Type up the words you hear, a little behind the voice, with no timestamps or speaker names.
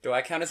Do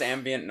I count as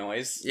ambient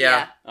noise?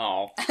 Yeah.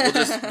 Oh.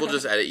 We'll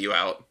just edit you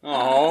out.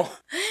 Oh.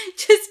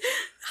 Just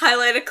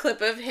highlight a clip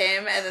of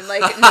him and then,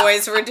 like,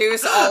 noise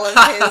reduce all of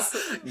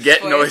his Get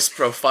voice. noise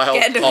profile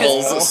Get noise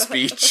Paul's profile.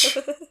 speech.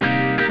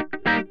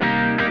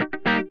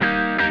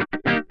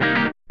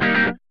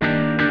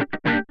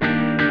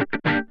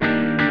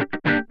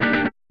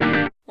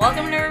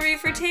 Welcome to Review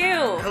for Two.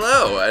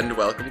 Hello, and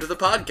welcome to the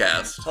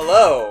podcast.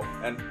 Hello.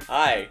 And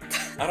hi.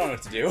 I don't know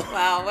what to do.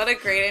 Wow, what a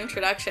great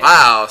introduction.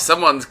 Wow,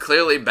 someone's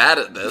clearly bad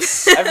at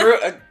this.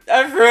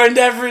 I've ruined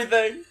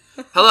everything.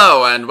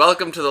 Hello, and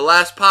welcome to the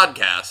last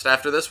podcast.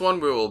 After this one,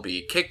 we will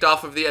be kicked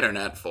off of the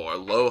internet for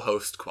low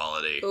host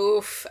quality.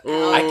 Oof.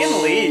 Ooh. I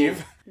can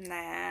leave.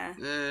 Nah.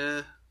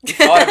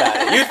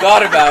 You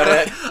thought about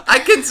it. I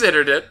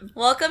considered it.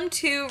 Welcome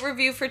to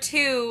Review for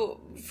Two,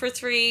 for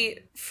Three,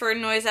 for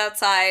Noise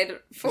Outside,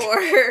 for...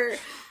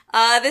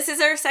 this is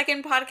our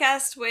second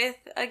podcast with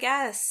a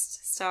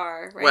guest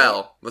star, right?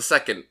 Well, the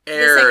second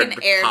aired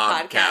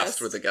podcast.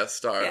 podcast with a guest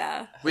star.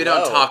 Yeah. We don't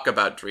Hello. talk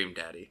about Dream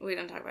Daddy. We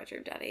don't talk about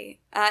Dream Daddy.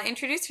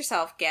 Introduce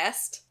yourself,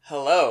 guest.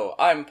 Hello,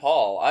 I'm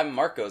Paul. I'm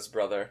Marco's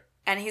brother.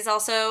 And he's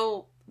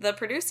also the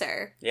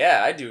producer.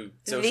 Yeah, I do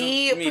social The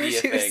media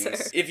producer.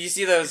 things. If you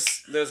see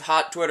those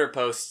hot Twitter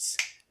posts,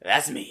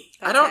 that's me.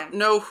 I don't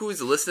know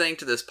who's listening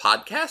to this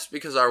podcast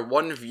because our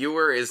one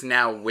viewer is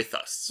now with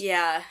us.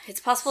 Yeah, it's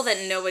possible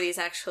that nobody's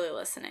actually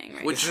listening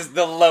right Which now. This is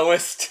the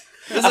lowest.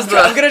 This is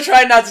I'm gonna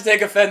try not to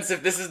take offense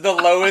if this is the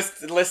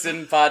lowest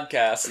listened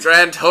podcast.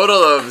 Grand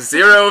total of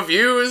 0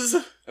 views.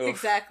 Oof.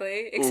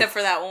 Exactly. Except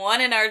for that one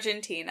in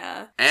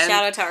Argentina. And-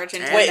 Shout out to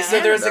Argentina. Wait, so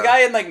there's a Canada. guy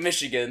in like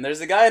Michigan, there's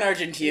a guy in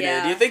Argentina.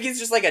 Yeah. Do you think he's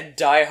just like a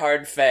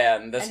diehard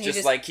fan that's And he just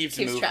just like keeps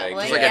keeps moving?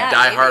 traveling? He's like Yeah, a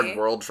diehard maybe.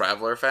 world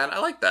traveler fan. I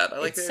like that. I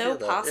like It's the so idea of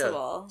that, yeah.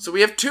 possible. So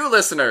we have 2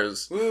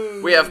 listeners.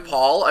 Woo. We have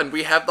Paul and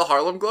we have the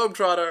Harlem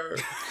Globetrotter.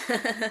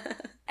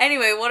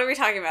 Anyway, what are we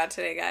talking about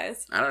today,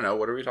 guys? I don't know.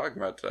 What are we talking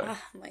about today? Oh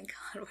my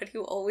god, why do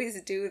you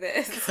always do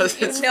this? 'Cause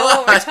You it's know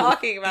what we're fun.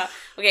 talking about.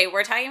 Okay,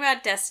 we're talking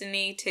about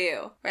Destiny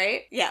 2,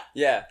 right? Yeah,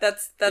 Yeah.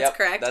 that's Yep,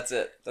 correct. That's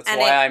it. That's And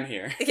why it- I'm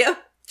here. Yep,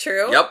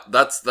 true. Yep,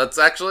 that's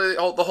actually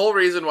the whole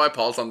reason why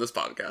Paul's on this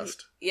podcast.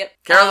 Yep.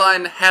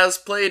 Caroline has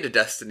played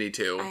Destiny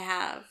 2, I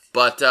have.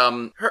 but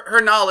her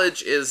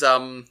knowledge is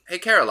hey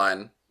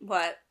Caroline,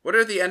 What? what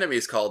are the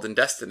enemies called in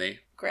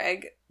Destiny?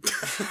 Greg.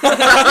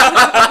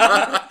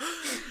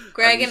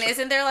 Greg, and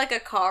isn't there like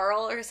a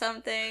Carl or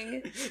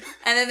something?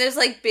 And then there's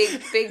like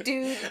big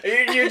dude.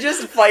 You're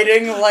just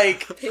fighting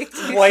like Big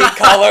dude. white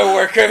collar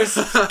workers.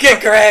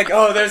 Get Greg.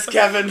 Oh, there's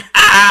Kevin.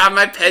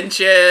 My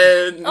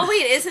pension! Oh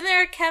wait, isn't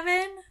there a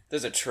Kevin?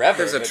 There's a Trevor.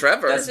 There's a but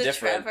Trevor. That's There's a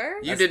different. Trevor?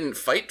 You didn't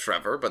fight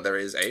Trevor, but there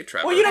is a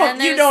Trevor. Well, you And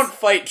don't. You there's- don't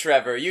fight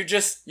Trevor. You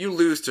just You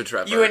lose to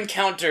Trevor. you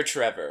encounter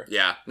Trevor.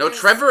 Yeah. No,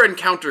 There's- Trevor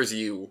encounters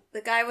you.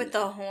 The guy with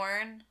the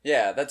horn.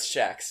 Yeah, that's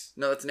Shax.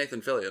 No, that's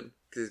Nathan Fillion.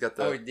 Because he's got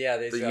the, Oh yeah,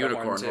 they the got a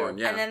unicorn too. horn,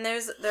 yeah. And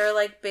then there are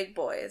like big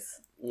boys.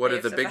 What They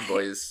are the have to big fight.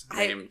 boys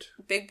named?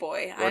 Big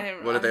boy.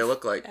 What do they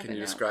look like? I Can don't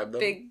you know. describe them?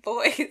 Big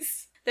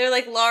boys. They're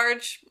like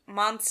large,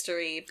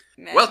 monstery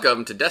men.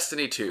 Welcome to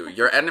Destiny 2.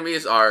 Your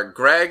enemies are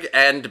Greg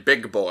and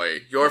Big Boy.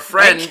 Your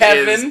friend is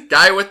Kevin.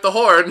 Guy with the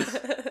Horn.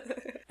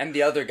 And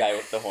the other guy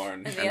with the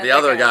horn. And And the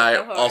other guy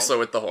with the horn. also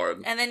with the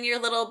horn. And then your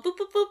little boop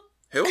boop boop.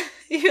 Who?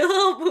 Your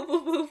little boop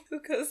boop boop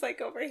who goes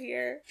like over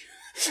here.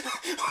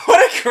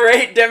 What a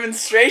great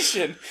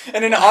demonstration!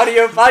 And an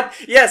audio pod.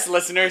 Yes,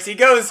 listeners, he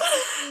goes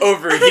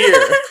over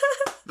here.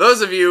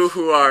 Those of you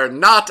who are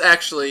not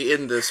actually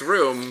in this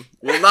room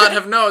will not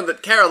have known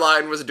that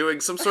Caroline was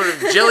doing some sort of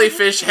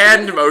jellyfish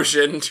hand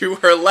motion to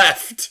her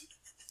left.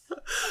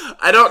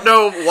 I don't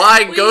know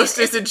why Wait, Ghost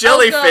is a it's-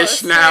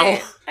 jellyfish Ghost, now.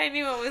 right. I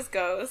knew it was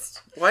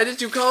Ghost. Why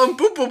did you call him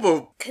Boop Boop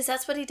Boop? Because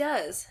that's what he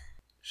does.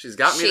 She's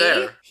got me She?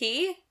 there.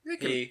 He?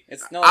 He.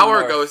 It's no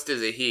Our more. ghost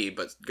is a he,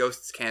 but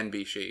ghosts can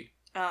be she.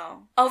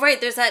 Oh. Oh, right,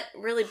 there's that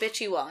really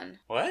bitchy one.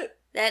 What?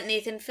 That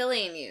Nathan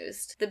Fillion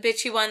used. The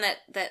bitchy one that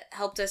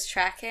helped us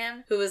track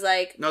him, who was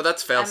like, No,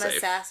 that's I'm a failsafe.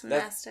 sass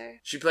That's- master.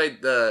 She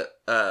played the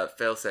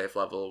failsafe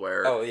level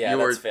where Oh yeah, you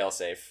that's were.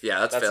 failsafe. Yeah,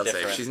 that's failsafe.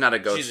 different. She's not a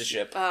ghost. She's a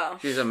ship. Oh.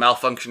 She's a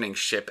malfunctioning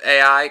ship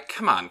AI.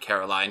 Come on,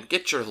 Caroline,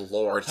 get your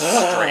lore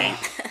straight.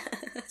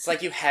 It's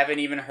like you haven't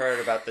even heard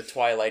about the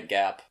Twilight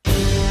Gap.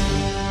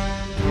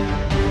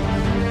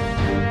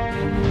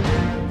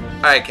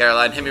 All right,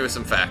 Caroline, hit me with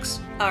some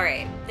facts.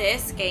 Alright,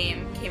 this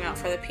game came out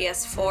for the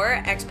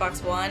PS4,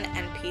 Xbox One,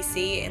 and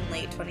PC in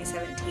late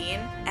 2017,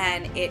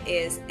 and it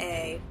is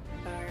a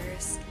third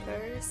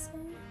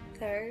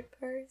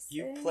person?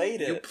 You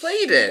played it. You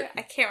played it.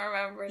 I can't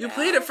remember You now.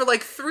 played it for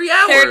like 3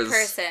 hours. Third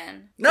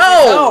person.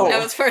 No!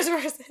 No, it's first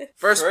person.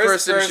 First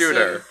person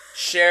shooter.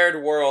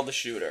 shared world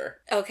shooter.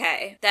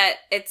 Okay, that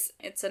it's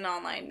an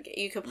online game.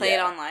 You could play it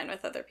Yeah. online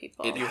with other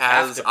people. It You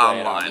has have to play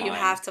it online. You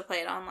have to play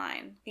it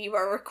online. You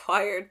are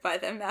required by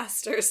the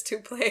masters to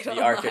play it The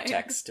online.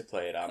 architects to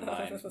play it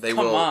online. They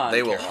Come will on,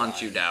 they will Caroline.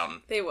 hunt you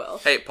down. They will.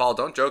 Hey, Paul,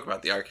 don't joke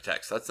about the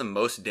architects. That's the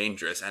most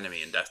dangerous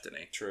enemy in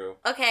Destiny. True.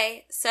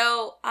 Okay,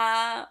 so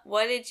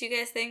what did you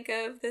guys think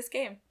of this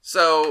game?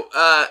 So,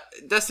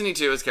 Destiny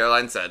 2, as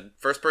Caroline said,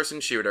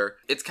 first-person shooter.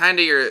 It's kind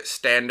of your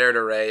standard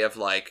array of,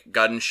 like,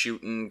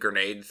 gun-shooting,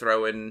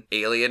 grenade-throwing,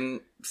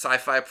 alien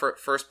sci-fi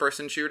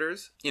first-person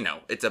shooters. You know,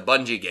 it's a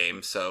Bungie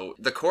game, so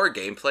the core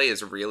gameplay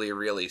is really,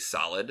 really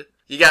solid.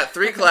 You got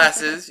 3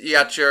 classes. You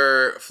got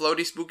your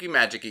floaty, spooky,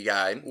 magic-y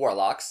guy.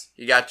 Warlocks.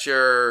 You got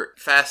your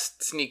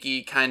fast,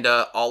 sneaky,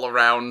 kinda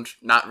all-around,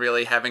 not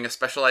really having a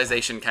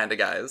specialization kinda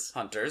guys.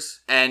 Hunters.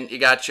 And you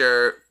got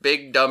your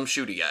big, dumb,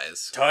 shooty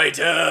guys.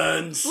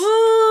 Titans!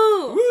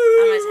 Woo! I'm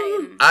a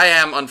Titan. I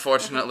am,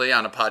 unfortunately,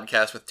 on a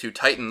podcast with 2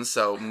 titans,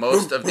 so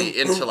most of the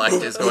intellect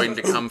is going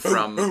to come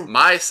from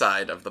my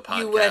side of the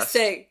podcast.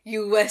 USA,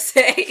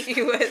 USA,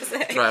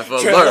 USA.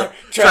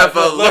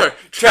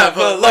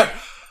 Traveler.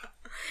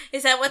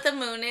 Is that what the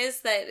moon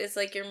is? That is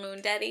like your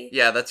moon daddy?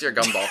 Yeah, that's your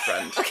gumball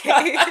friend.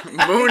 Okay.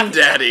 Moon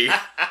Daddy.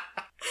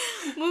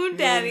 Moon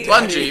daddy.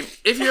 Bungie,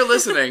 if you're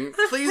listening,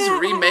 please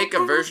remake a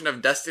version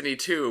of Destiny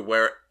 2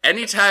 where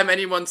anytime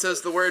anyone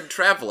says the word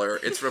traveler,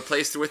 it's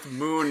replaced with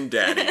Moon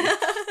Daddy.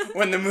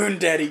 When the Moon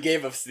Daddy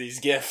gave us these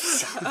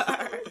gifts,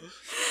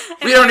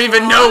 We don't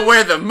even know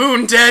where the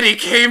Moon Daddy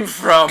came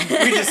from.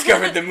 we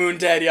discovered the Moon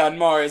Daddy on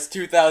Mars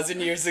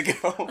 2,000 years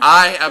ago.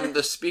 I am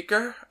the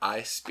speaker.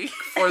 I speak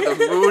for the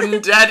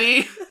Moon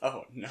Daddy.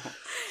 Oh, no.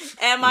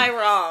 Am I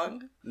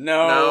wrong?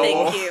 No.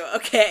 Thank you.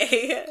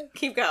 Okay.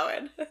 Keep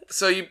going.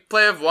 So you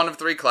play of one of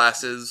 3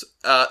 classes.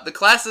 The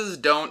classes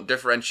don't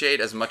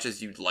differentiate as much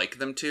as you'd like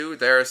them to.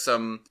 There are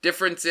some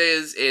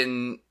differences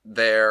in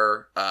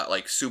their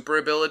like super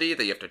ability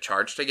that you have to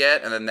charge to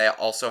get, and then they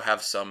also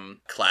have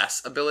some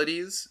class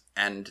abilities,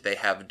 and they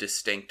have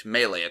distinct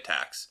melee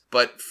attacks.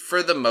 But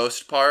for the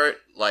most part,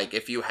 like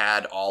if you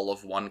had all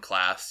of one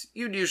class,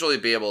 you'd usually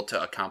be able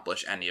to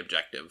accomplish any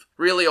objective.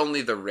 Really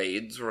only the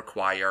raids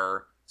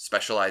require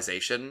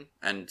specialization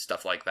and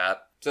stuff like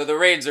that. So the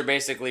raids are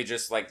basically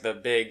just like the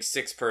big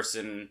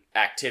 6-person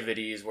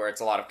activities where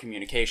it's a lot of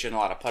communication, a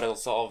lot of puzzle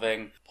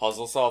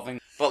solving.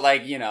 But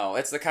like, you know,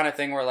 it's the kind of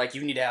thing where like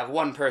you need to have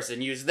one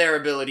person use their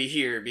ability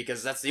here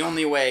because that's the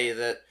only way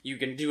that you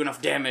can do enough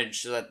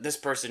damage so that this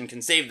person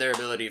can save their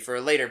ability for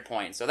a later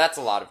point. So that's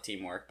a lot of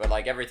teamwork. But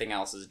like everything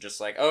else is just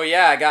like, oh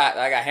yeah, I got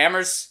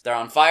hammers. They're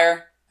on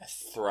fire. I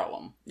throw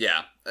them.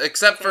 Yeah,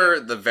 except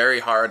for the very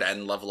hard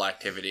end level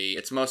activity,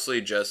 it's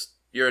mostly just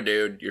you're a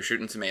dude, you're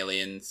shooting some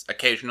aliens,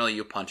 occasionally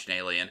you punch an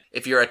alien.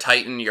 If you're a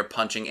Titan, you're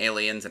punching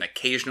aliens, and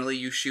occasionally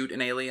you shoot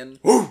an alien.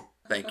 Woo!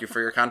 Thank you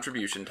for your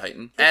contribution,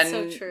 Titan. That's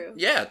and so true.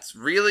 Yeah, it's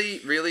really,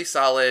 really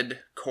solid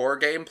core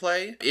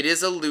gameplay. It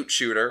is a loot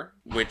shooter,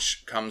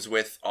 which comes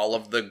with all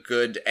of the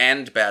good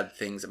and bad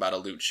things about a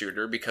loot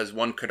shooter, because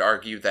one could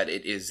argue that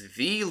it is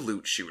the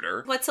loot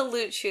shooter. What's a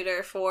loot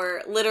shooter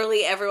for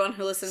literally everyone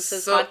who listens to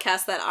this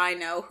podcast that I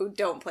know who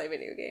don't play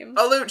video games?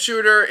 A loot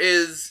shooter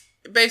is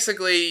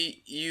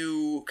basically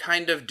you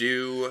kind of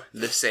do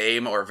the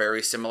same or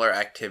very similar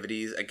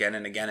activities again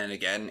and again and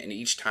again, and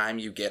each time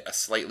you get a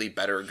slightly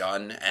better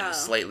gun and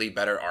slightly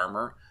better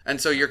armor. And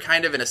so you're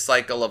kind of in a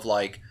cycle of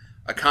like,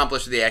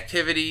 accomplish the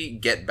activity,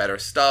 get better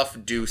stuff,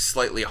 do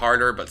slightly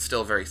harder but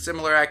still very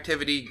similar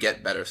activity,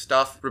 get better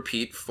stuff,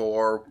 repeat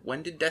for...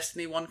 When did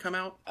Destiny 1 come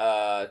out?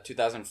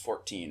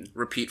 2014.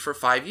 Repeat for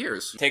 5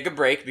 years. Take a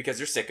break because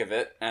you're sick of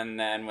it, and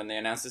then when they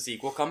announce the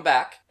sequel, come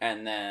back,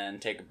 and then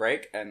take a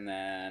break, and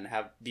then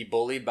be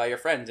bullied by your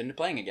friends into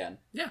playing again.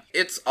 Yeah.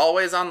 It's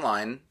always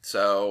online,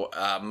 so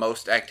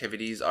most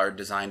activities are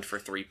designed for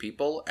 3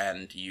 people,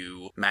 and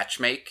you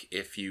matchmake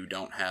if you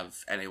don't have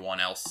anyone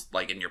else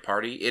like in your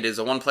party. It is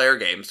a one-player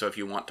game, so if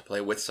you want to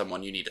play with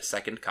someone, you need a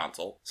second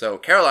console. So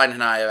Caroline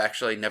and I have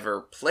actually never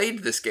played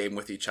this game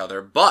with each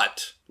other,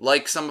 but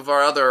like some of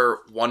our other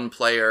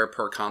one-player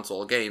per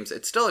console games,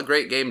 it's still a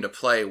great game to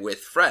play with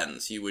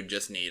friends. You would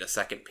just need a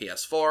second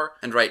PS4,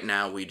 and right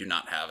now we do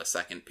not have a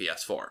second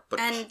PS4. But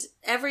And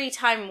every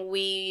time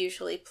we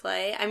usually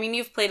play, I mean,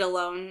 you've played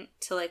alone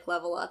to like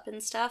level up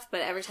and stuff,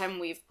 but every time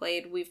we've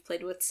played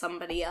with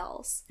somebody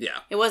else.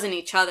 yeah. It wasn't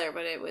each other,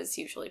 but it was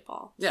usually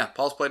Paul. Yeah,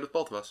 Paul's played with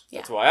both of us. Yeah.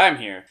 That's why I'm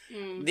here.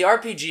 The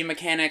RPG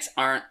mechanics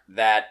aren't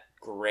that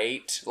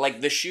great.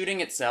 Like, the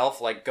shooting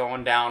itself, like,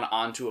 going down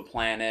onto a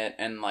planet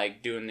and,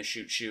 like, doing the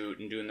shoot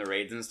and doing the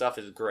raids and stuff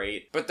is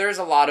great. But there's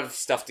a lot of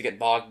stuff to get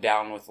bogged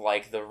down with,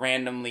 like, the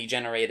randomly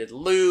generated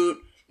loot.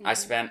 I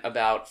spent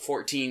about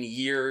 14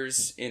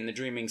 years in the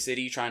Dreaming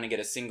City trying to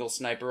get a single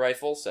sniper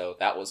rifle, so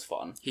that was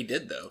fun. He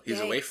did, though. He's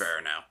a Yikes.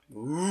 Wayfarer now.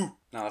 Ooh.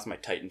 No, that's my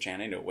Titan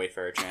chant. I know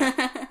Wayfarer chant.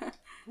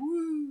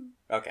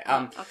 Okay.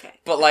 Okay.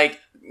 But, like,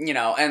 you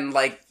know, and,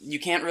 like, you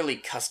can't really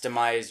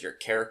customize your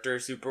character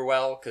super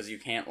well, because you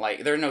can't,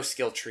 like, there are no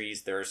skill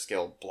trees, there are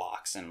skill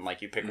blocks, and,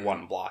 like, you pick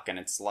one block, and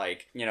it's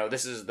like, you know,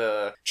 this is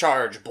the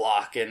charge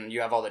block, and you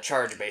have all the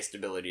charge-based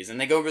abilities, and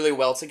they go really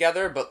well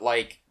together, but,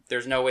 like,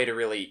 there's no way to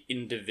really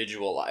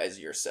individualize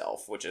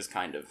yourself, which is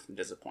kind of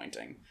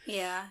disappointing.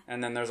 Yeah.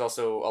 And then there's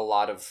also a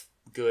lot of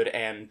good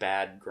and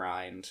bad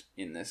grind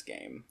in this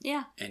game.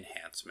 Yeah.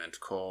 Enhancement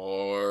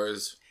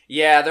cores.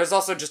 Yeah, there's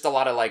also just a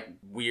lot of, like,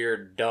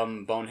 weird,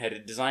 dumb,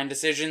 boneheaded design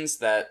decisions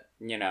that,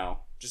 you know,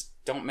 just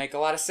don't make a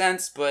lot of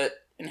sense, but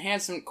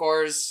enhancement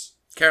cores...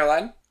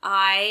 Caroline?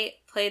 I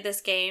played this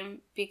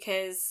game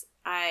because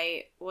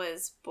I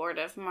was bored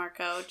of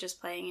Marco just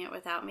playing it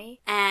without me.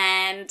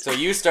 And... So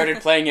you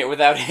started playing it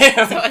without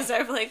him. So I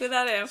started playing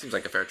without him. Seems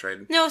like a fair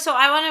trade. No, so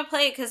I want to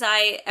play it because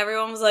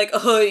everyone was like,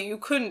 oh, you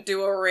couldn't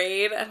do a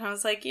raid. And I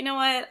was like, you know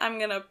what? I'm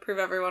going to prove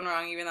everyone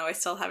wrong, even though I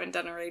still haven't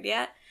done a raid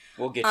yet.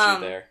 We'll get you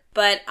there.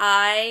 But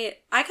I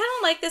kind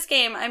of like this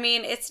game. I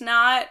mean, it's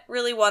not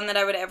really one that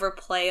I would ever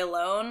play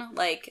alone.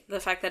 Like,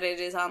 the fact that it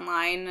is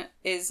online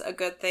is a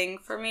good thing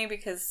for me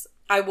because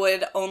I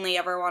would only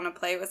ever want to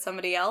play with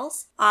somebody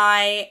else.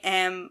 I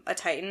am a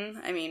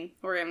Titan. I mean,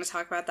 we're going to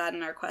talk about that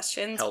in our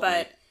questions. Help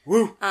but me.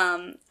 Woo!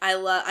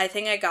 I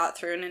think I got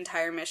through an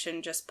entire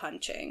mission just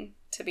punching,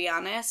 to be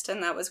honest.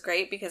 And that was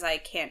great because I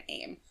can't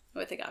aim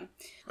with a gun.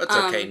 That's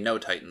okay. No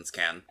Titans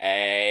can.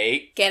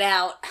 Hey. Get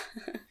out.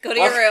 Go to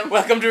your room.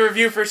 Welcome to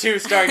Review for Two,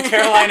 starring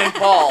Caroline and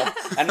Paul.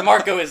 And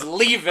Marco is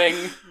leaving.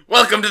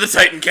 Welcome to the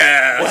Titan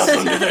Cast!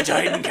 Welcome to the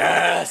Titan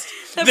Cast.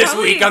 That This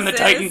probably week on the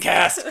exists. Titan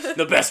Cast,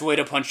 the best way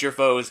to punch your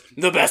foes,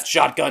 the best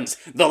shotguns,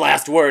 the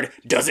last word,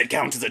 does it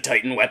count as a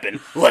Titan weapon?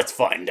 Let's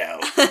find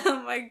out.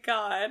 Oh my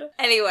god.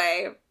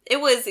 Anyway,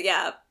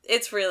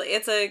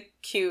 it's a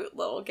cute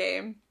little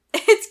game.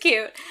 It's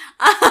cute.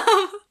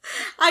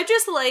 I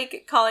just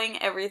like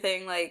calling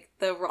everything, like,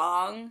 the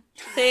wrong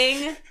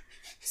thing.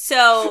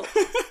 So,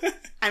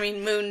 I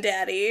mean, Moon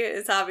Daddy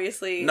is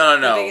obviously No.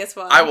 the biggest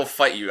one. I will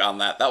fight you on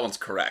that. That one's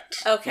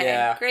correct. Okay,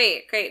 Yeah.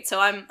 great. So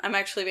I'm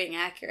actually being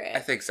accurate. I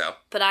think so.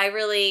 But I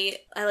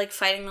like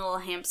fighting the little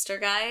hamster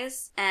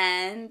guys,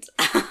 and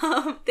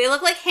they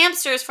look like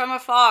hamsters from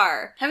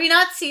afar. Have you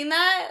not seen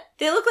that?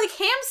 They look like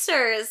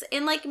hamsters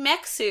in, like,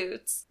 mech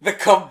suits. The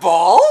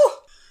Cabal?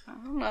 I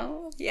don't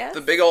know. Yes.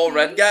 The big old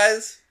red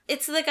guys?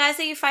 It's the guys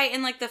that you fight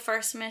in, like, the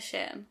first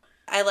mission.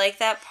 I like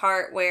that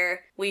part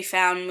where we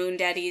found Moon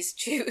Daddy's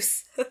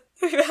juice.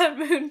 We found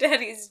Moon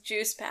Daddy's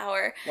juice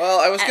power. Well,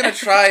 I was going to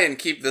try and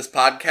keep this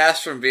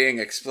podcast from being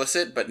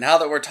explicit, but now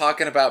that we're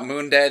talking about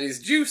Moon Daddy's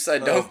juice, I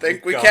don't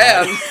think we God.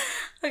 can.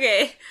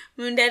 Okay,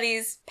 Moon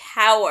Daddy's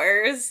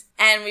powers,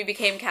 and we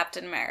became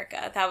Captain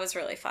America. That was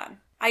really fun.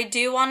 I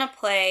do want to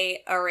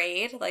play a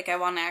raid, like, I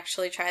want to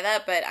actually try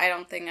that, but I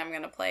don't think I'm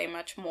going to play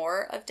much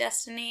more of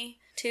Destiny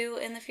 2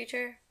 in the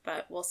future,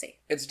 but we'll see.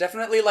 It's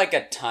definitely like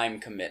a time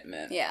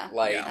commitment. Yeah,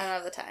 Like, I don't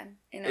have the time.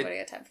 Ain't nobody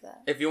got time for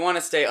that. if you want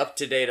to stay up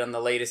to date on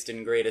the latest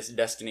and greatest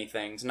Destiny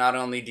things, not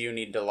only do you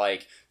need to,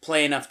 like,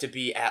 play enough to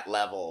be at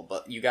level,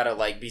 but you gotta,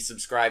 like, be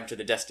subscribed to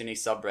the Destiny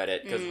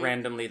subreddit, because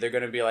randomly they're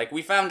gonna be like,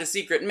 we found a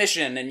secret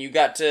mission, and you've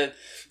got to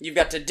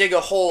dig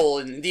a hole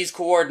in these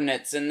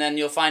coordinates, and then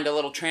you'll find a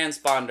little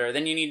transponder,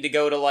 then you need to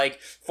go to, like,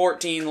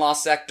 14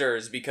 lost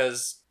sectors,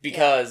 because...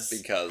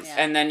 Yeah.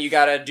 And then you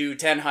gotta do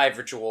 10 hive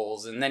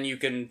rituals, and then you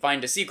can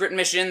find a secret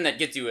mission that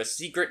gets you a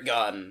secret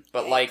gun.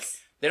 But, like,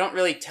 they don't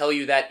really tell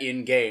you that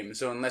in-game,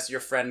 so unless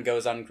your friend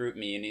goes on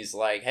GroupMe and he's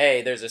like,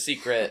 hey, there's a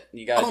secret,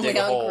 you gotta Only dig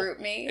a hole. on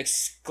GroupMe.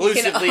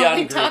 Exclusively You can on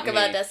only GroupMe. talk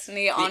about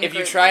Destiny on If you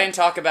GroupMe. try and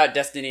talk about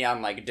Destiny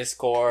on, like,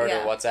 Discord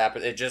Yeah. or WhatsApp,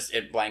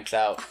 it blanks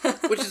out.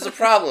 Which is a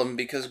problem,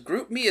 because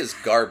GroupMe is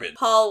garbage.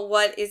 Paul,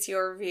 what is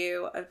your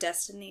review of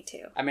Destiny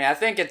 2? I mean, I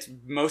think it's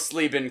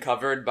mostly been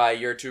covered by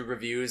your two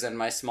reviews and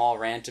my small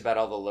rant about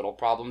all the little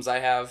problems I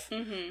have.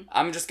 Mm-hmm.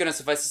 I'm just gonna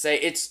suffice to say,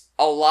 it's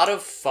a lot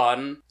of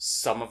fun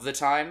some of the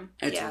time.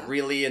 It's Yeah.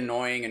 really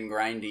annoying and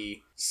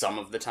grindy some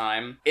of the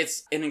time.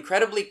 It's an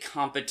incredibly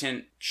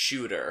competent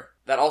shooter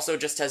that also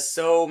just has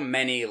so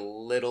many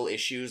little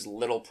issues,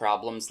 little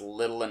problems,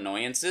 little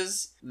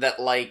annoyances that,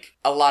 like,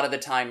 a lot of the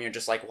time you're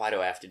just like, why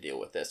do I have to deal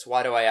with this?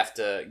 Why do I have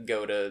to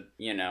go to,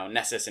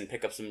 Nessus and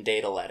pick up some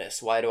data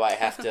lettuce? Why do I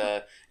have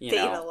to,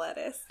 Data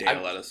lettuce.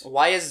 Data lettuce.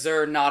 Why is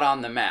Xur not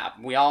on the map?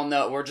 We all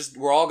know,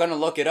 we're all gonna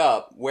look it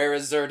up. Where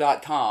is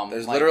Xur.com?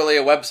 There's Like, literally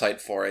a website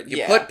for it. You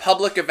Yeah. put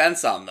public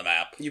events on the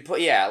map.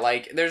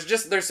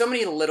 there's so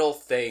many little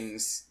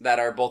things that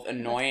are both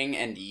annoying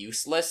and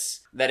useless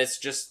that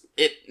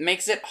it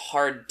makes it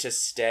hard to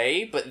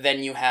stay, but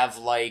then you have,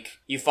 like,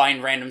 you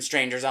find random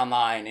strangers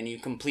online and you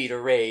complete a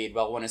raid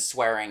while one is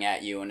swearing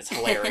at you and it's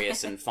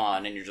hilarious and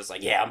fun and you're just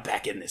like, yeah, I'm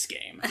back in this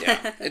game.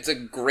 Yeah. It's a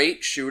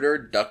great shooter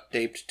duct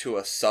taped to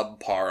a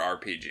subpar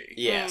RPG.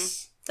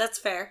 Yes. That's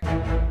fair.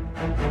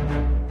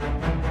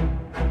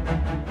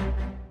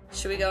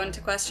 Should we go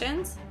into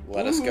questions?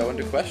 Let us go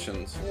into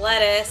questions.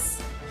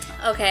 Lettuce.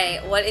 Okay,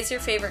 what is your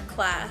favorite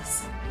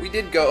class? We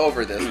did go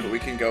over this, but we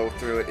can go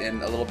through it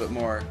in a little bit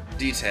more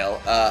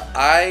detail.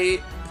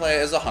 I play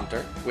as a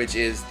hunter, which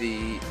is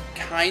the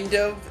kind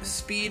of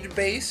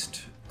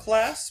speed-based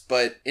class,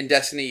 but in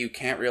Destiny you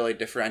can't really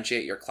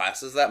differentiate your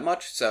classes that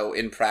much, so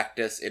in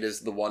practice it is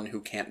the one who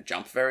can't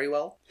jump very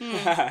well.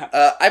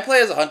 I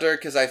play as a hunter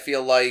because I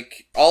feel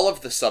like all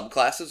of the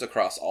subclasses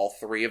across all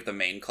 3 of the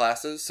main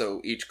classes, so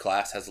each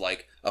class has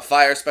like a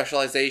fire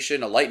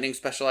specialization, a lightning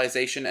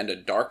specialization, and a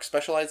dark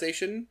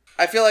specialization.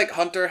 I feel like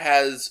Hunter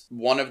has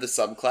one of the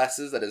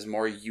subclasses that is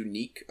more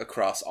unique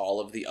across all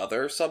of the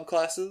other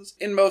subclasses.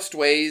 In most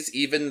ways,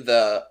 even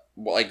the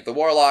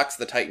Warlocks,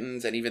 the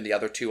Titans, and even the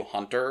other 2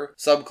 Hunter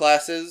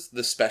subclasses,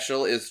 the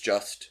special is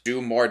just do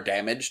more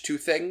damage to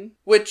thing,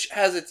 which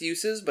has its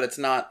uses, but it's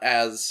not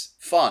as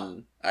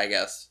fun, I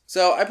guess.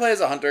 So I play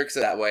as a Hunter because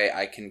that way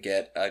I can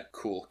get a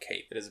cool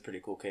cape. It is a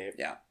pretty cool cape.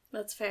 Yeah.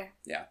 That's fair.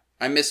 Yeah.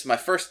 I missed my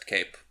first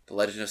cape. The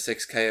Legend of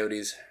Six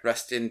Coyotes.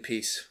 Rest in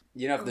peace.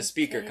 You know, if the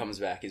speaker comes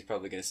back, he's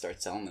probably going to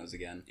start selling those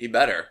again. He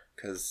better,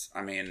 because,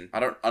 I mean, I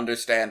don't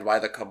understand why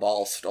the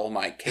Cabal stole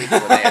my cape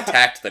when they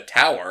attacked the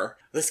tower.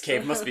 This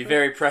cape must be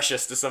very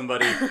precious to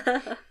somebody.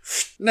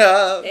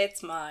 No!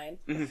 It's mine.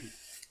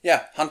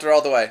 Yeah, Hunter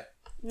all the way.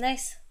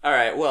 Nice.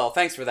 Alright, well,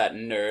 thanks for that,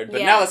 nerd.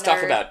 But Yeah, now let's talk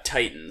nerd. about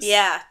Titans.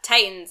 Yeah,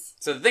 Titans.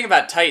 So the thing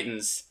about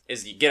Titans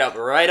is you get up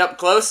right up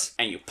close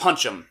and you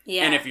punch them.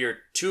 Yeah. And if you're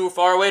too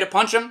far away to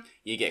punch them,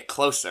 you get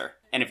closer.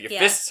 And if your Yeah.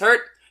 fists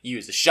hurt, you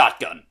use a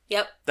shotgun.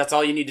 Yep. That's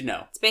all you need to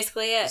know. That's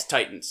basically it. It's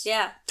Titans.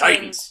 Yeah.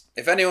 Titans.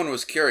 If anyone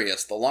was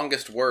curious, the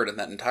longest word in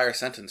that entire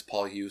sentence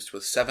Paul used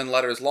was 7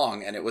 letters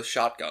long, and it was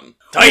shotgun.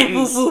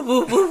 Titans! Woo,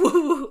 woo, woo, woo,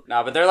 woo.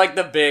 No, but they're like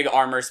the big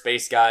armor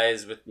space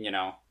guys with, you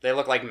know, they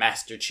look like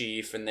Master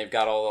Chief and they've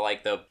got all the,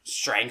 like, the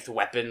strength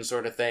weapon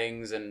sort of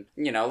things. And,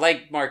 you know,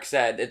 like Mark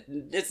said,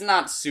 it's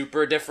not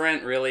super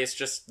different, really. It's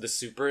just the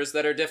supers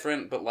that are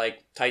different. But,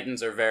 like,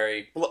 Titans are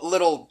very,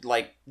 little,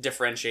 like,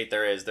 differentiate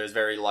there is. There's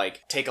very,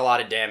 like, take a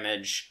lot of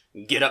damage,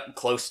 get up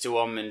close to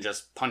them and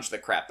just punch the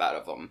crap out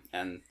of them.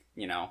 And,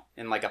 you know,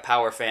 in like a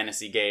power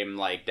fantasy game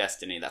like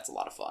Destiny, that's a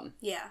lot of fun.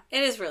 Yeah,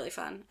 it is really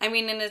fun. I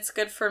mean, and it's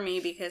good for me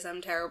because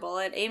I'm terrible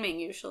at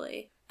aiming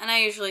usually. And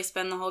I usually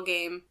spend the whole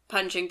game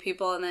punching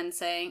people and then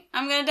saying,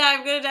 I'm gonna die,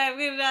 I'm gonna die, I'm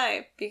gonna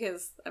die,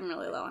 because I'm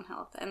really low on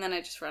health. And then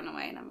I just run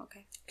away and I'm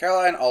okay.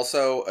 Caroline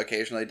also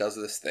occasionally does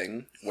this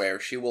thing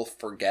where she will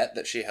forget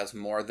that she has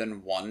more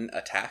than one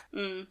attack.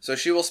 So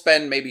she will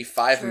spend maybe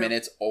 5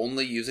 minutes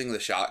only using the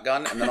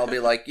shotgun, and then I'll be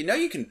like, you know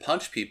you can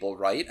punch people,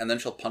 right? And then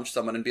she'll punch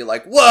someone and be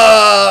like,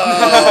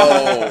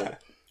 whoa!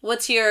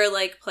 What's your,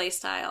 like, play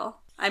style?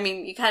 I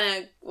mean, you kind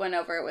of went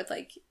over it with,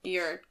 like,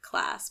 your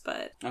class,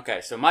 but...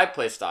 Okay, so my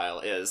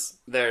playstyle is,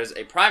 there's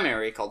a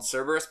primary called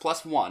Cerberus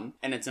 +1,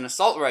 and it's an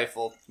assault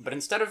rifle, but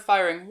instead of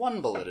firing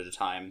 1 bullet at a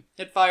time,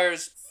 it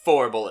fires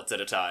 4 bullets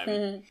at a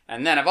time.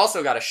 And then I've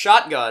also got a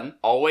shotgun,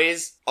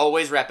 always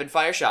rapid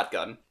fire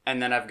shotgun, and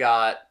then I've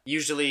got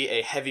usually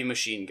a heavy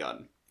machine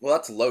gun. Well,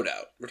 that's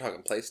loadout. We're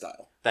talking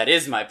playstyle. That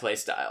is my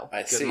playstyle.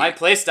 I see. Because my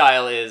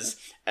playstyle is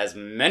as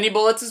many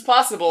bullets as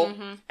possible,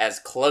 as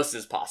close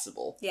as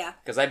possible. Yeah.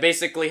 Because I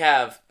basically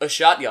have a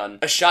shotgun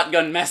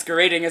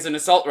masquerading as an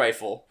assault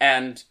rifle,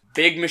 and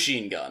big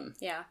machine gun.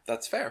 Yeah.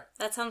 That's fair.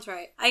 That sounds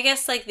right. I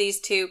guess, like, these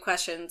 2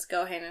 questions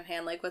go hand in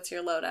hand. Like, what's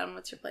your loadout and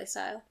what's your play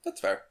style?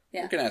 That's fair.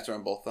 Yeah. We can answer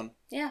them both then.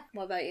 Yeah.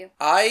 What about you?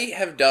 I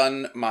have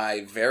done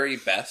my very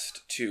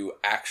best to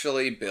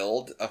actually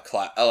build a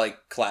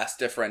class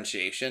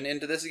differentiation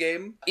into this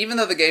game. Even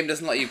though the game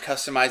doesn't let you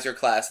customize your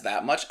class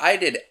that much, I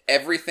did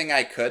everything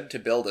I could to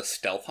build a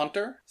stealth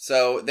hunter.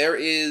 So there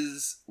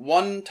is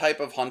one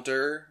type of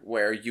hunter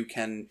where you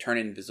can turn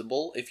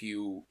invisible if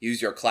you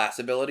use your class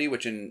ability,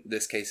 which in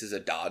this case is a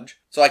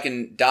dodge. So I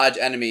can dodge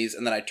enemies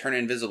and then I turn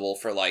invisible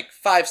for like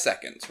 5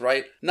 seconds,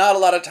 right? Not a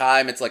lot of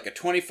time. It's like a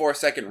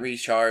 24-second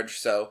recharge,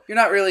 so you're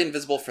not really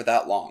invisible for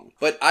that long.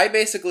 But I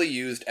basically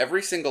used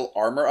every single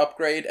armor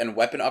upgrade and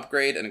weapon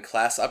upgrade and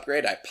class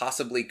upgrade I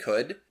possibly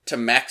could to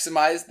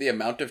maximize the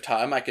amount of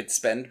time I could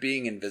spend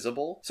being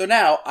invisible. So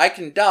now I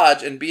can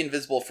dodge and be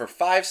invisible for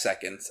 5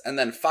 seconds, and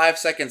then 5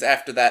 seconds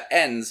after that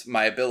ends,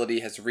 my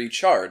ability has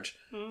recharged.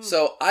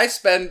 So I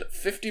spend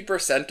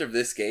 50% of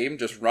this game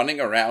just running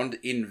around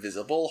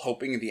invisible,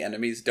 hoping the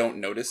enemies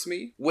don't notice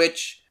me,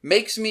 which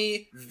makes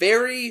me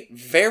very,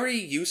 very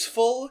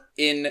useful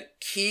in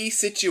key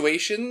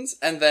situations,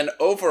 and then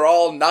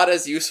overall not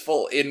as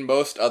useful in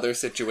most other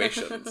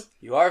situations.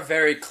 You are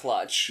very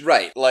clutch.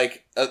 Right,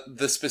 like,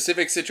 the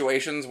specific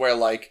situations where,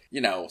 like, you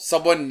know,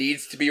 someone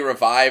needs to be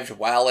revived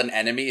while an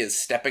enemy is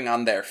stepping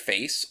on their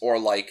face, or,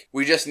 like,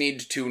 we just need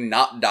to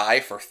not die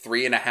for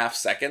 3.5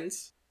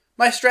 seconds.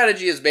 My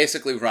strategy is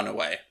basically run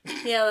away.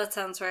 Yeah, that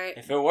sounds right.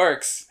 If it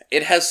works.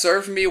 It has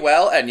served me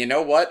well, and you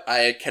know what?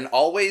 I can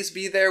always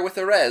be there with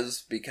a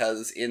res,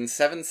 because in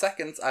 7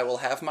 seconds I will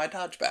have my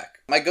dodge back.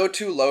 My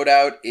go-to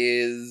loadout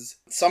is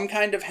some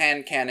kind of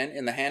hand cannon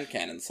in the hand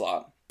cannon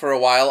slot. For a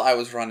while I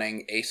was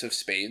running Ace of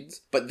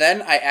Spades, but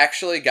then I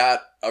actually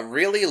got a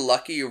really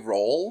lucky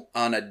roll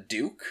on a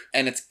Duke,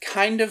 and it's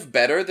kind of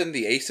better than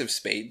the Ace of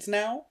Spades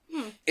now.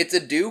 It's a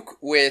Duke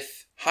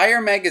with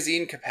higher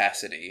magazine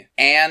capacity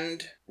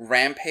and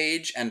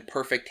rampage and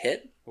perfect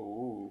hit.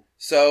 Ooh.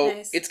 So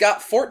Nice. it's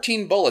got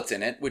 14 bullets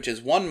in it, which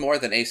is one more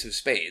than Ace of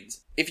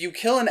Spades. If you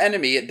kill an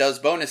enemy, it does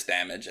bonus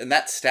damage, and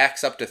that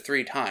stacks up to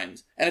 3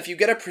 times. And if you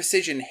get a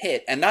precision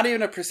hit, and not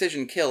even a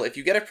precision kill, if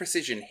you get a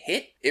precision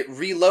hit, it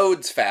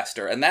reloads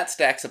faster, and that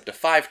stacks up to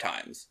 5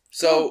 times.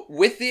 So,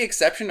 with the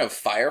exception of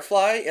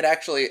Firefly, it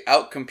actually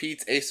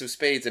outcompetes Ace of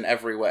Spades in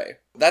every way.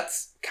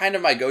 That's kind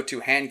of my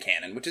go-to hand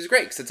cannon, which is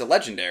great because it's a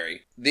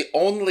legendary. The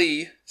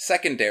only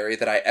secondary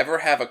that I ever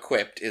have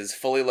equipped is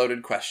Fully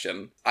Loaded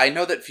Question. I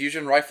know that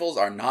fusion rifles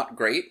are not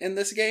great in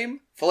this game.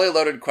 Fully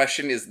Loaded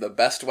Question is the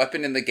best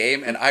weapon in the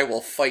game, and I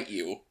will fight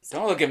you.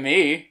 Don't look at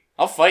me.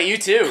 I'll fight you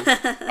too.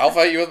 I'll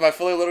fight you with my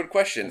Fully Loaded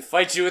Question.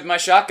 Fight you with my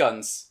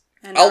shotguns.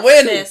 And I'll our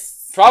win!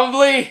 fists.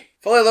 Probably.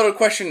 Fully Loaded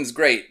Question is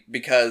great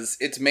because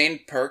its main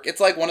perk, it's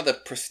like one of the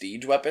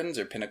prestige weapons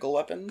or pinnacle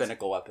weapons.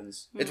 Pinnacle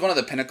weapons. It's one of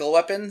the pinnacle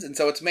weapons, and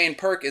so its main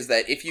perk is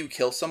that if you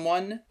kill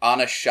someone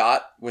on a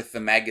shot with the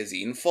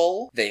magazine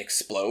full, they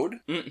explode.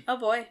 Oh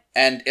boy.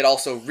 And it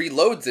also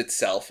reloads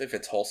itself if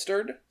it's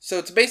holstered. So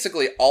it's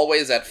basically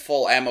always at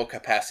full ammo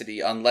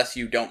capacity unless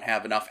you don't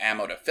have enough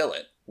ammo to fill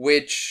it.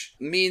 Which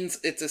means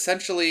it's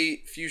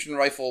essentially fusion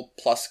rifle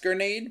plus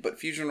grenade, but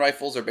fusion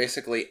rifles are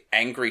basically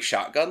angry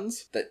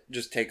shotguns that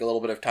just take a little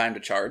bit of time to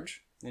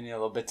charge. They need a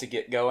little bit to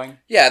get going.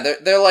 Yeah,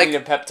 they're like... Need a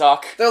pep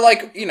talk. They're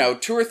like,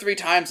 2 or 3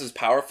 times as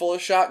powerful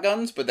as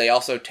shotguns, but they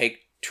also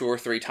take 2 or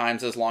 3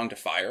 times as long to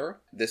fire.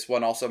 This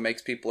one also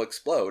makes people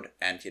explode,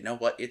 and you know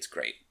what? It's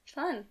great.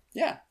 Fun.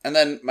 Yeah. And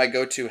then my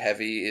go-to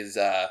heavy is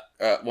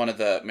one of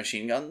the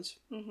machine guns.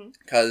 Mm-hmm.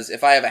 Because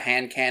if I have a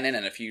hand cannon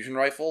and a fusion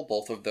rifle,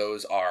 both of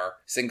those are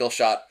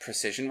single-shot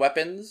precision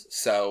weapons,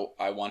 so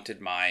I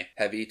wanted my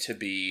heavy to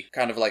be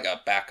kind of like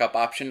a backup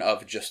option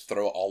of just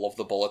throw all of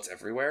the bullets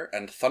everywhere,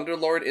 and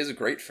Thunderlord is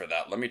great for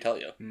that, let me tell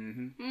you.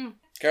 Mm-hmm.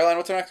 Caroline,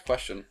 what's our next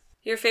question?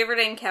 Your favorite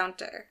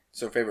encounter.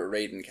 So favorite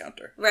raid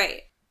encounter.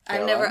 Right.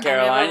 Caroline?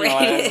 Caroline, I've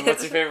never rated.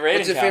 what's your favorite raid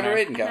What's your encounter? favorite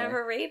raid I've encounter?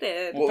 never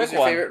rated. What was Pick your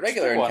one. favorite Just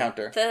regular pick one.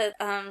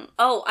 encounter?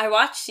 I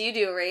watched you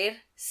do a raid.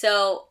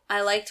 So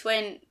I liked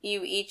when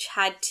you each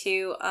had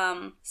to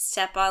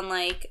step on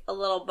like a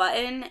little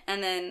button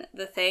and then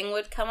the thing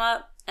would come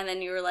up and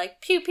then you were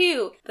like pew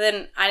pew. But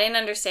then I didn't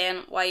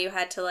understand why you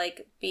had to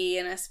like be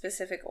in a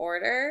specific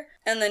order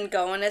and then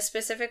go in a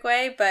specific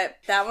way, but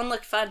that one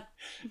looked fun.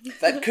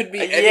 That could be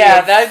any Yeah,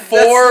 of that's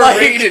 4 like-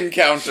 raid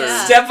encounters.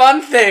 Yeah. Step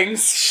on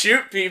things,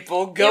 shoot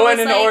people, go It in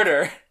was an like-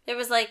 order. There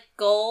was like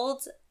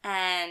gold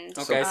and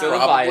Okay, So so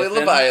probably Leviathan.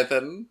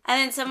 Leviathan. and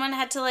then someone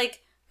had to like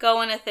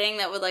go in a thing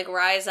that would like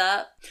rise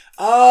up.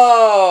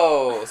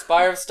 Oh,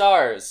 Spire of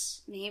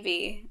Stars.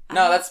 Maybe.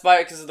 No, that's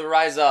Spire because of the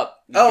rise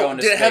up. You go Oh,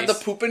 into did it have the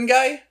space. poopin'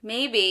 guy?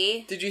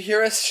 Maybe. Did you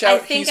hear us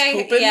shout, he's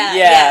poopin'? Yeah, Yeah,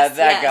 yes,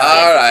 that yes, guy.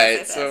 yes, Alright,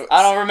 yes, so- yes.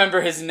 I don't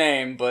remember his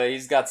name, but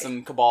he's got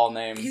some cabal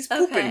name. He's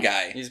poopin' Okay.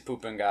 guy. He's a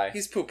pooping guy.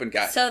 He's poopin'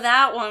 guy. So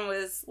that one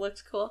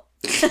looked cool.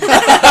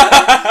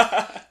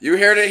 You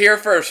heard it here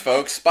first,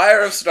 folks.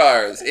 Spire of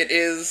Stars. It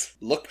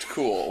looked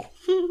cool.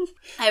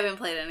 I haven't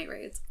played any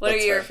raids. What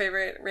That's are your fair.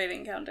 favorite raid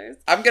encounters?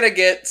 I'm gonna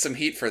get some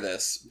heat for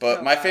this, but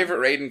Oh, my wow. favorite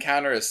raid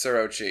encounter is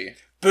Surochi.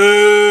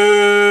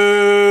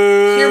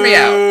 Boo! Hear me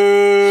out.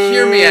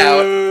 Hear me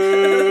out.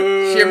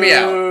 Hear me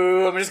out.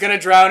 I'm just gonna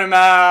drown him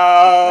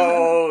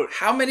out.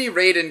 How many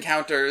raid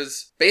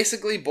encounters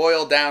basically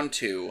boil down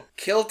to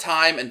kill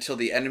time until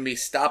the enemy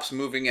stops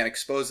moving and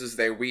exposes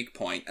their weak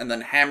point, and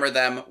then hammer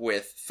them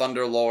with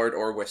Thunderlord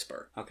or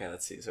Whisper? Okay,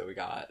 let's see. So we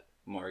got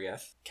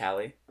Morgoth,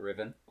 Callie,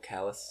 Riven,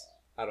 Callus.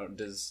 I don't.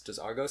 Does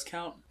Argos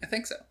count? I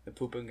think so. The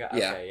pooping guy.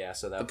 Yeah. Okay, yeah.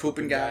 So that The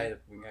pooping guy. The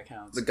pooping guy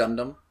counts. The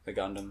Gundam. The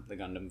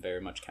Gundam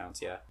very much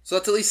counts. Yeah. So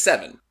that's at least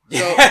 7.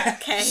 So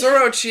Okay.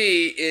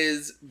 Surochi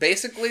is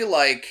basically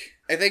like,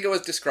 I think it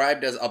was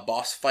described as a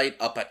boss fight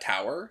up a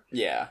tower.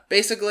 Yeah.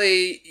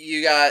 Basically,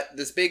 you got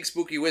this big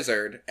spooky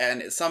wizard,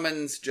 and it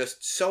summons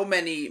just so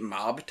many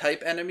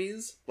mob-type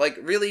enemies. Like,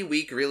 really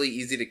weak, really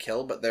easy to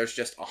kill, but there's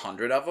just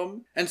 100 of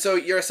them. And so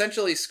you're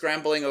essentially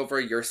scrambling over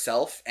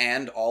yourself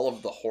and all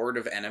of the horde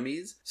of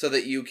enemies, so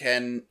that you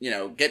can,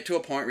 get to a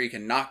point where you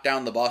can knock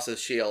down the boss's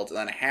shield, and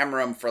then hammer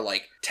them for,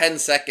 10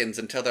 seconds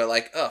until they're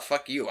like, oh,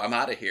 fuck you, I'm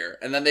out of here.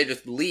 And then they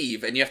just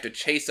leave, and you have to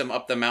chase them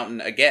up the mountain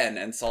again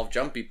and solve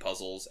jumpy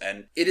puzzles,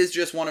 and it is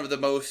just one of the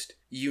most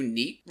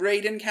unique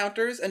raid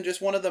encounters and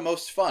just one of the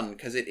most fun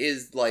because it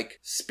is like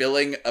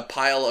spilling a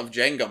pile of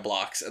Jenga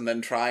blocks and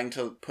then trying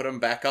to put them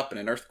back up in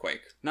an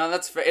earthquake. No,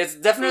 that's fair. It's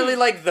definitely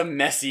like the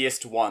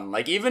messiest one.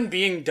 Like even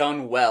being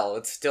done well,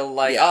 it's still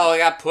like, Yeah. oh, I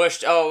got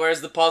pushed. Oh, where's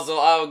the puzzle?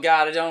 Oh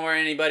God, I don't know where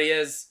anybody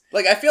is.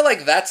 Like, I feel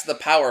like that's the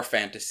power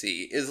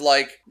fantasy, is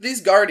like,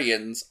 these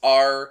Guardians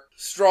are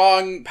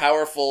strong,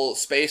 powerful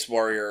space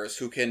warriors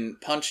who can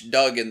punch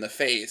Doug in the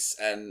face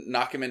and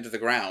knock him into the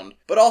ground.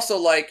 But also,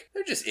 like,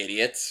 they're just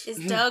idiots. Is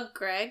Doug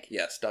Greg?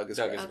 Yes, Doug is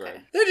Doug right. is Okay.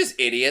 great. They're just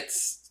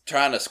idiots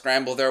trying to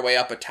scramble their way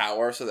up a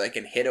tower so they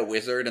can hit a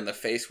wizard in the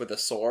face with a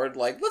sword.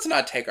 Like, let's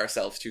not take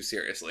ourselves too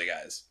seriously,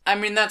 guys. I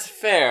mean, that's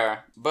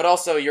fair, but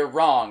also you're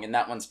wrong, and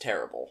that one's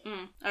terrible.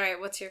 Alright,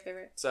 what's your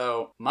favorite?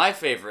 So, my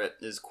favorite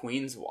is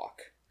Queen's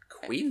Walk.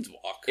 Queen's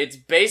Walk? It's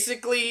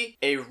basically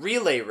a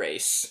relay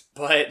race,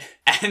 but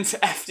and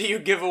after you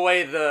give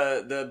away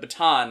the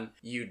baton,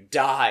 you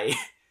die.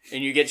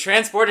 And you get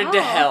transported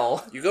to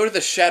hell. You go to the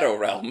Shadow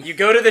Realm. You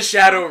go to the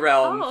Shadow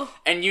Realm, Oh.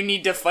 and you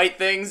need to fight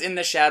things in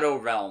the Shadow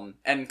Realm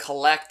and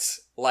collect,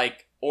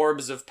 like,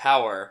 orbs of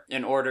power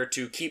in order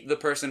to keep the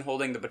person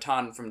holding the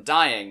baton from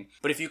dying.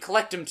 But if you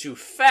collect them too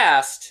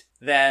fast,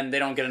 then they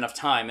don't get enough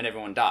time and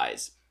everyone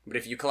dies. But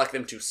if you collect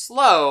them too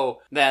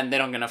slow, then they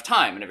don't get enough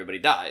time and everybody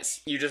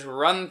dies. You just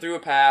run through a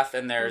path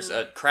and there's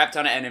a crap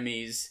ton of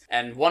enemies,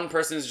 and one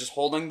person is just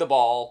holding the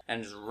ball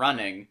and just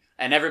running.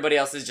 And everybody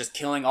else is just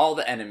killing all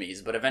the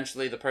enemies, but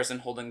eventually the person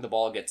holding the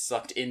ball gets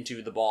sucked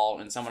into the ball,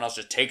 and someone else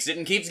just takes it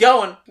and keeps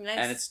going. Nice.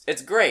 And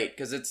it's great,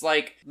 because it's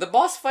like, the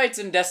boss fights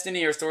in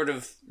Destiny are sort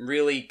of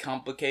really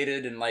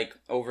complicated and like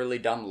overly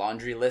done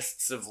laundry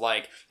lists of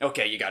like,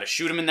 okay, you gotta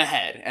shoot him in the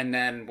head, and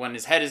then when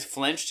his head is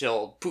flinched,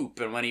 he'll poop,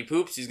 and when he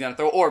poops, he's gonna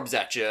throw orbs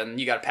at you, and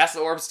you gotta pass the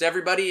orbs to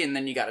everybody, and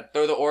then you gotta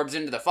throw the orbs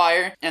into the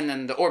fire, and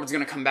then the orb's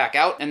gonna come back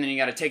out, and then you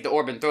gotta take the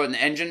orb and throw it in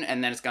the engine,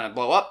 and then it's gonna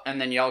blow up,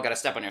 and then you all gotta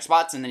step on your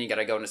spots, and then you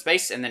gotta go into space,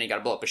 and then you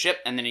gotta blow up a ship,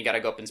 and then you gotta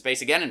go up in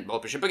space again and blow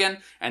up a ship again,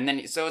 and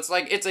then so it's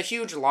like, it's a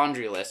huge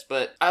laundry list.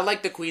 But I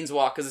like the Queen's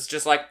Walk because it's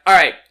just like,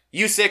 alright,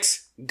 you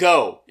 6,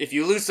 go. If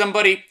you lose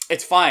somebody,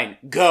 it's fine,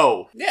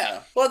 go.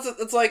 Yeah. Well,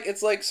 it's like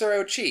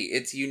Suro Chi.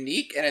 It's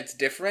unique and it's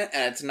different,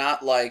 and it's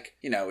not like,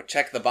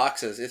 check the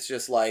boxes. It's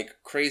just like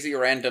crazy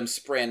random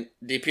sprint,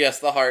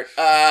 DPS the heart.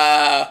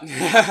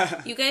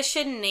 You guys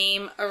should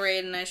name a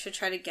raid, and I should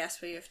try to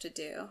guess what you have to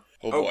do.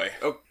 Oh boy.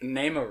 Oh,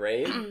 name a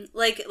raid?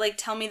 Like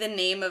tell me the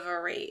name of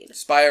a raid.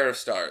 Spire of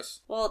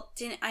Stars. Well,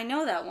 I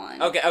know that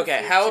one.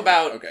 Okay, how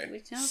about Okay. We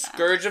know that.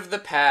 Scourge of the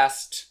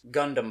Past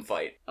Gundam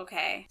fight?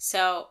 Okay,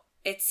 so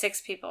it's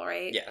 6 people,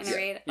 right? Yes. In a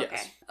raid? Yes.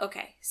 Okay.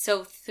 Okay.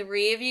 So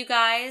 3 of you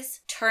guys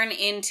turn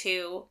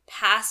into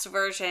past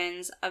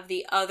versions of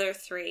the other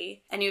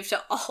 3, and you have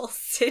to all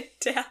sit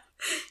down.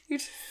 You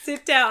have to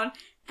sit down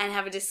and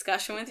have a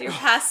discussion with your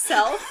past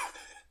self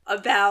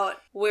about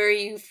where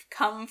you've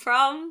come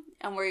from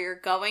and where you're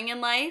going in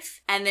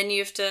life, and then you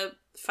have to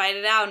fight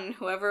it out, and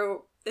whoever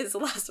is the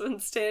last one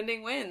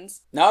standing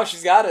wins. No,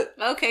 she's got it.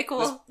 Okay,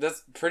 cool.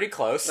 That's pretty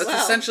close. That's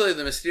Wow. essentially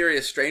the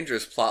Mysterious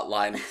Strangers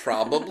plotline,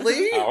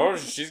 probably. Oh,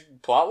 she's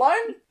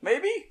plotline?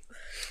 Maybe?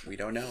 We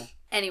don't know.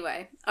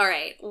 Anyway, all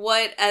right.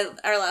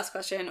 Our last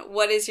question,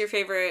 what is your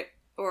favorite,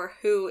 or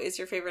who is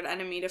your favorite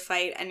enemy to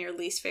fight and your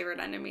least favorite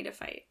enemy to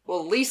fight?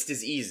 Well, least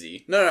is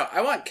easy. No,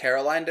 I want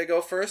Caroline to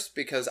go first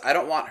because I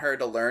don't want her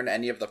to learn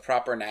any of the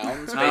proper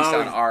nouns based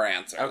on our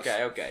answers.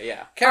 Okay,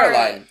 yeah. Caroline,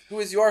 Alright. who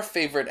is your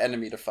favorite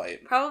enemy to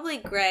fight? Probably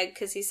Greg,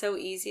 because he's so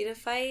easy to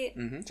fight.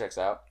 Checks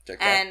out.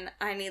 Check out. And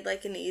I need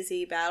like an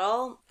easy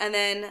battle. And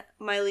then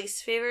my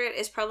least favorite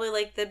is probably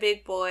like the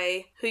big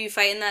boy who you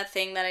fight in that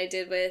thing that I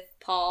did with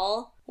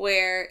Paul,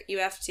 where you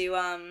have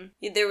to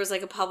there was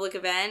like a public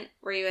event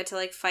where you had to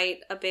like fight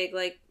a big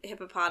like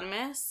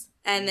hippopotamus,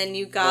 and then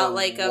you got The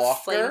like a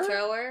Walker?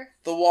 flamethrower.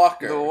 The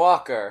Walker. The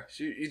Walker.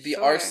 The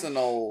Sure.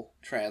 Arsenal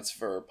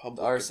transfer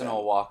public The Arsenal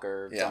event.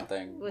 Walker Yeah.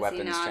 something. Was he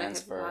Weapons not a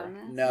transfer.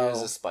 hippopotamus? No. He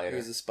was a spider. He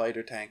was a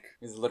spider tank.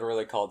 He's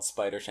literally called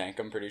Spider Shank,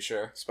 I'm pretty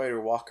sure. Spider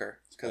Walker.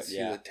 Because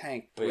Yeah. he's a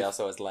tank But he with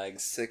also has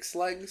legs. 6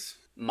 legs.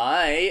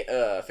 My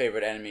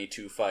favorite enemy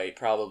to fight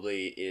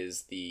probably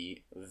is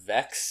the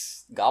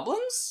Vex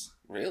Goblins.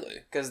 Really?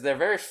 Because they're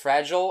very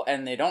fragile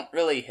and they don't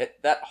really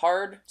hit that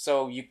hard,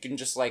 so you can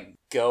just like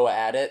go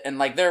at it, and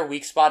like their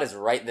weak spot is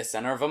right in the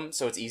center of them,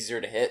 so it's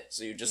easier to hit.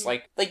 So you just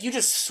like you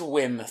just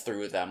swim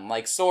through them,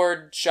 like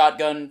sword,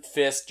 shotgun,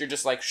 fist. You're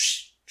just like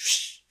shh,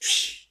 shh,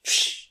 shh,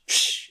 shh,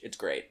 shh. It's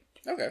great.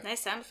 Okay.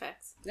 Nice sound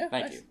effects. Yeah.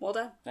 Thank nice. you. Well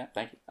done. Yeah,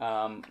 thank you.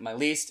 My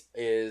least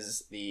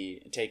is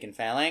the Taken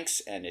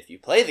Phalanx, and if you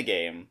play the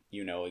game,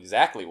 you know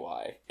exactly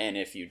why. And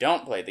if you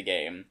don't play the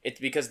game, it's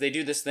because they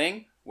do this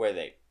thing where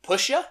they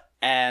push you,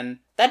 and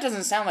that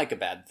doesn't sound like a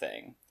bad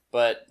thing.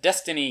 But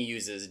Destiny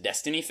uses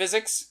Destiny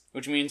physics,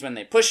 which means when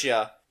they push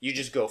you, you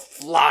just go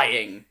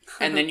flying,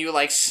 and then you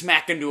like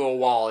smack into a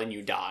wall and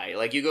you die.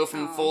 Like you go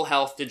from Aw. full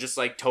health to just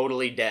like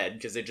totally dead,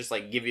 because they just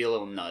like give you a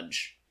little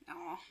nudge.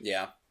 Aw.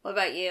 Yeah. What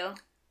about you?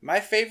 My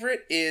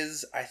favorite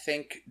is, I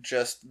think,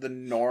 just the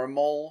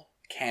normal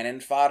cannon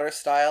fodder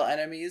style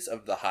enemies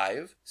of the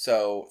Hive.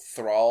 So,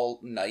 Thrall,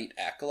 Knight,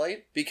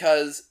 Acolyte.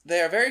 Because they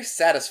are very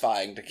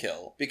satisfying to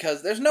kill.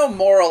 Because there's no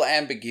moral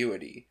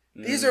ambiguity.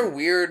 These are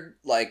weird,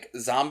 like,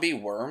 zombie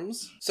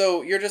worms.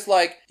 So you're just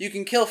like, you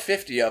can kill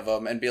 50 of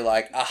them and be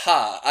like,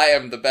 aha, I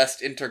am the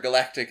best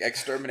intergalactic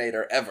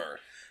exterminator ever.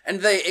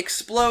 And they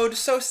explode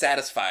so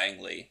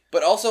satisfyingly.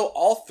 But also,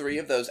 all 3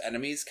 of those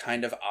enemies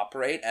kind of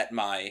operate at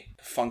my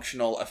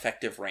functional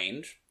effective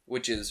range.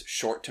 which is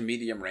short to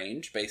medium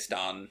range based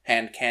on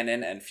hand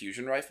cannon and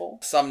fusion rifle.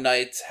 Some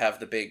knights have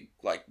the big,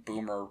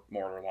 boomer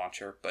mortar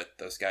launcher, but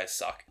those guys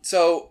suck.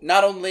 So,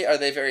 not only are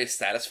they very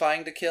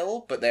satisfying to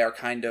kill, but they are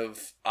kind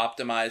of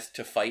optimized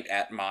to fight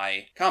at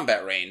my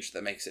combat range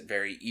that makes it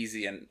very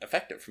easy and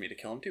effective for me to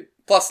kill them too.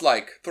 Plus,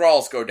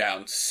 thralls go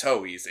down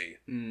so easy.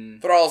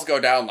 Thralls go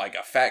down like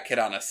a fat kid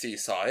on a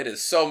seesaw. It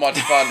is so much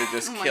fun to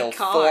just Oh kill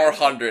God.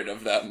 400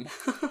 of them.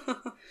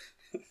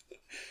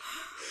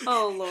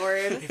 Oh,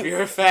 Lord. If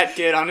you're a fat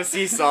kid on a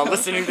seesaw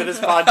listening to this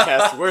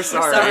podcast, we're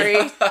sorry.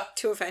 Sorry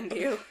to offend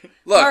you.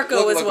 Look,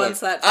 Marco was look. once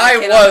that fat I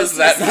kid on a was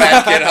that seesaw.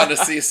 fat kid on a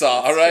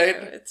seesaw, alright?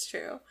 It's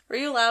true. Were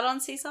you allowed on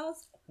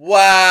seesaws?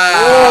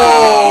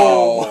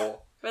 Wow!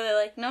 Were they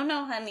like,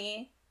 no,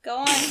 honey. Go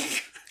on.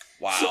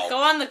 Wow. Go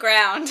on the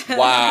ground.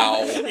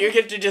 Wow. You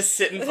get to just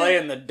sit and play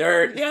in the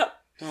dirt. Yep.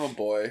 Oh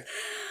boy.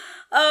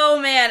 Oh,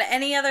 man.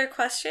 Any other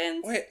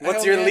questions? Wait, I What's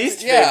don't your answer-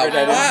 least yeah, favorite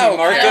enemy, wow,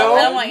 Marco? I Carol.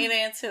 don't want you to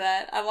answer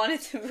that. I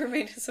wanted to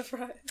remain a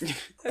surprise.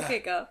 Okay,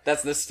 go.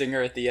 That's the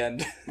stinger at the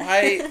end.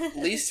 My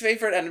least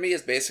favorite enemy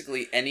is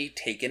basically any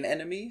Taken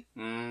enemy.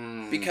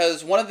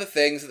 Because one of the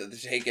things that the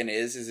Taken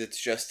is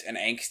it's just an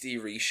angsty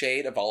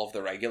reshade of all of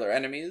the regular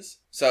enemies.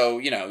 So,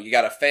 you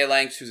got a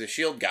Phalanx who's a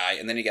shield guy,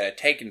 and then you got a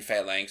Taken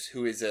Phalanx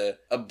who is a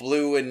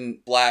blue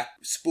and black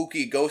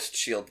spooky ghost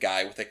shield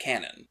guy with a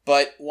cannon.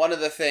 But one of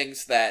the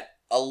things that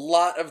a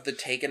lot of the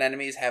Taken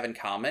enemies have in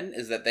common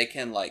is that they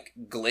can,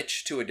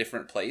 glitch to a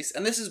different place,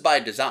 and this is by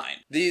design.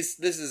 This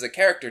is a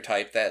character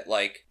type that,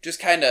 just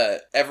kinda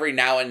every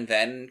now and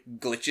then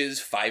glitches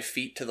 5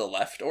 feet to the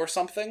left or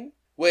something.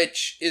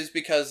 Which is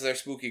because they're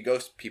spooky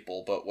ghost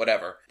people, but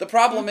whatever. The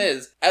problem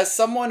is, as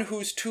someone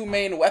whose 2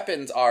 main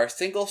weapons are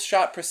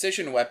single-shot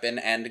precision weapon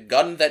and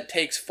gun that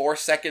takes 4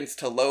 seconds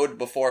to load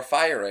before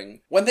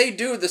firing, when they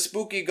do the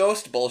spooky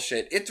ghost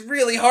bullshit, it's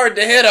really hard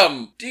to hit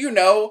them! Do you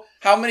know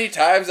how many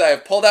times I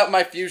have pulled out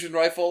my fusion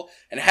rifle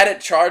and had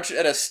it charged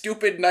at a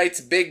stupid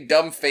knight's big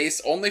dumb face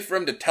only for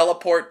him to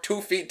teleport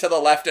 2 feet to the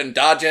left and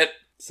dodge it?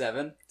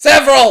 7.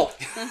 Several!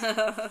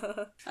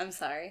 I'm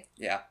sorry.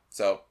 Yeah,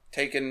 so...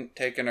 Taken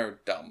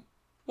are dumb.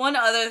 One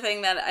other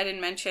thing that I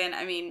didn't mention,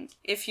 I mean,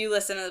 if you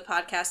listen to the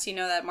podcast, you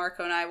know that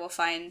Marco and I will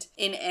find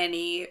in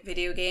any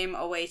video game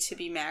a way to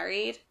be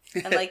married.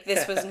 And,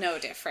 this was no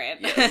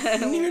different. We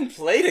didn't even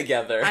play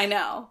together. I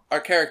know. Our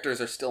characters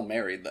are still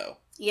married, though.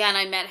 Yeah, and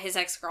I met his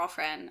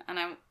ex-girlfriend, and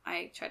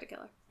I tried to kill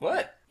her.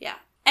 What? Yeah.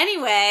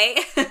 Anyway.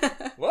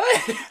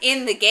 What?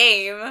 In the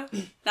game.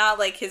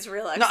 Not, his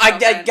real No,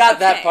 ex-girlfriend. I got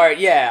that Okay. part,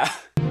 yeah.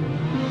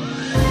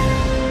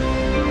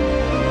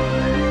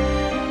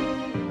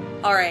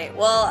 Alright,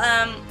 well,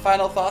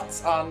 Final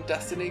thoughts on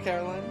Destiny,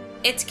 Caroline?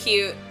 it's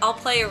cute. I'll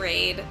play a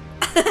raid.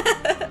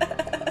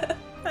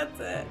 That's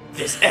it.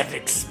 This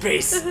epic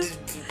space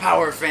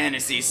power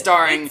fantasy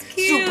starring It's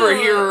cute.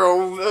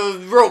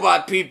 superhero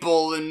robot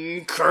people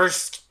and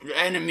cursed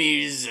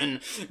enemies and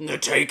the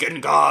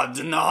Taken gods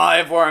and the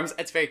hive worms.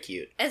 It's very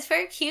cute. It's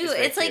very cute. It's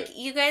very It's like cute.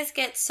 you guys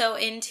get so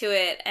into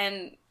it,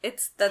 and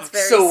that's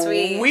very so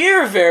sweet.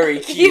 we're very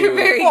cute. You're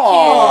very cute.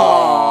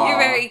 Aww. You're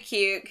very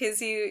cute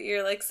because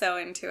you're so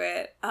into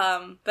it.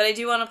 But I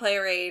do want to play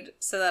a raid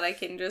so that I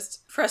can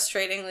just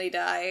frustratingly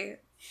die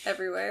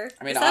everywhere.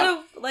 I mean, is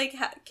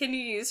that can you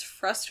use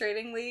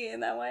frustratingly in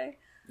that way?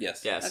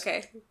 Yes. Yes.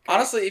 Okay. Great.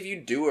 Honestly, if you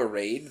do a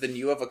raid, then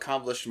you have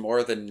accomplished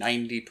more than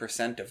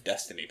 90% of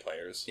Destiny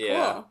players.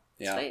 Yeah. Cool.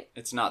 Yeah. Sweet.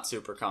 It's not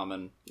super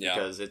common Yeah.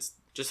 because it's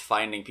just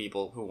finding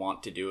people who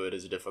want to do it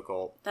is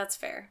difficult. That's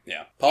fair.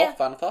 Yeah. Paul, Yeah.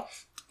 final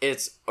thoughts?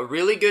 It's a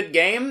really good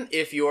game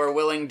if you are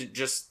willing to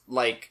just,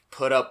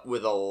 put up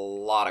with a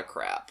lot of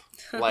crap.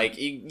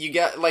 You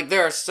get,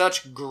 there are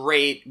such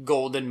great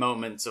golden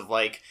moments of,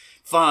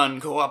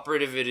 fun,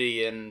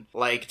 cooperativity, and,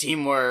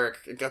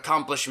 teamwork,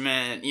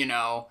 accomplishment,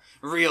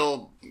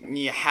 real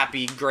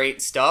happy,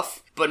 great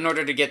stuff. But in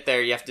order to get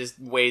there, you have to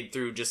wade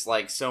through just,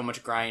 so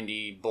much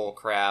grindy bull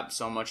crap,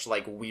 so much,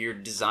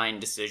 weird design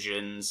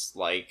decisions.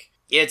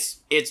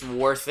 It's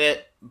worth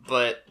it,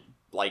 but,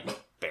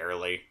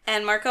 barely.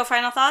 And Marco,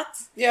 final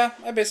thoughts? Yeah,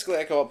 I basically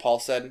echo what Paul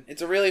said.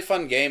 It's a really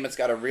fun game. It's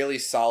got a really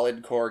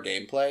solid core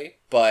gameplay.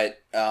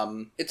 But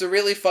it's a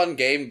really fun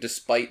game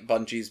despite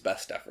Bungie's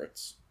best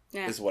efforts,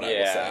 Yeah. is what I will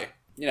Yeah. say.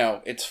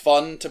 It's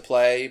fun to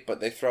play,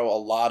 but they throw a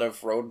lot of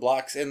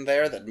roadblocks in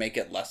there that make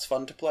it less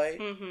fun to play.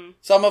 Mm-hmm.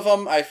 Some of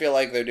them, I feel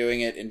like they're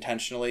doing it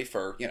intentionally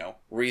for,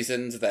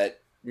 reasons that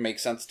make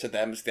sense to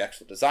them as the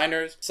actual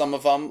designers. Some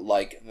of them,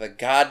 like the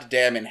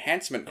goddamn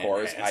enhancement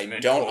cores, I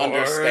Enhancement don't cores.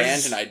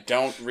 understand, and I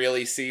don't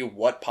really see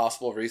what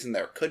possible reason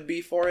there could be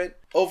for it.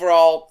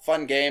 Overall,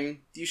 fun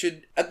game. You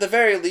should, at the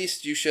very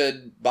least, you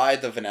should buy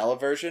the vanilla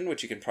version,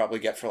 which you can probably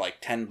get for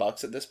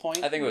 $10 at this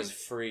point. I think it was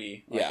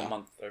free Yeah. a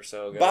month or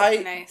so ago.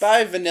 Nice.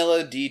 Buy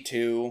vanilla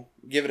D2,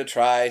 give it a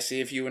try,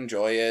 see if you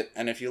enjoy it,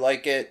 and if you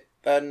like it,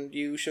 then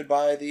you should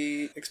buy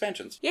the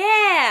expansions.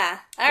 Yeah.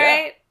 All Yeah.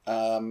 right.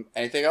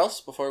 Anything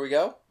else before we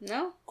go?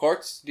 No.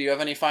 Quartz, do you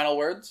have any final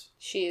words?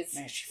 She's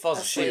Man, she falls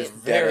Asleep.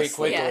 asleep very Dead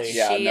asleep. quickly.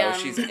 yeah. Yeah,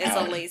 She no, she's is a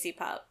out. lazy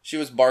pup. She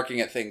was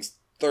barking at things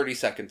 30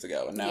 seconds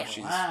ago, and now Yeah.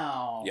 she's...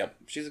 Wow. Yep.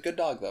 She's a good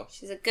dog, though.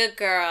 She's a good I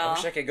girl.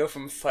 wish I could go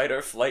from fight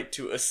or flight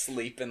to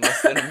asleep in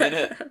less than a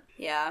minute.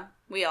 Yeah,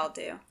 we all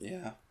do.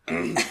 Yeah.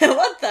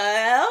 What the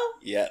hell?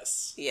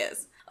 Yes.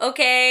 Yes.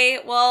 Okay,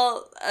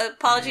 well,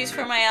 apologies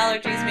for my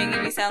allergies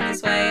making me sound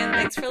this way, and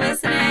thanks for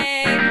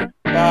listening.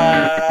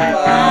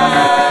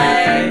 Bye.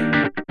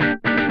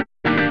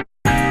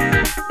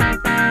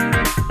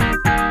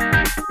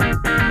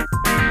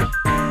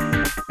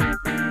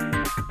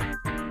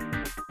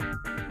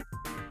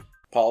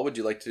 Paul, would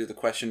you like to do the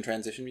question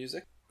transition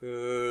music?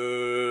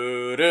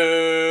 Do,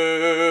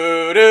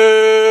 do, do.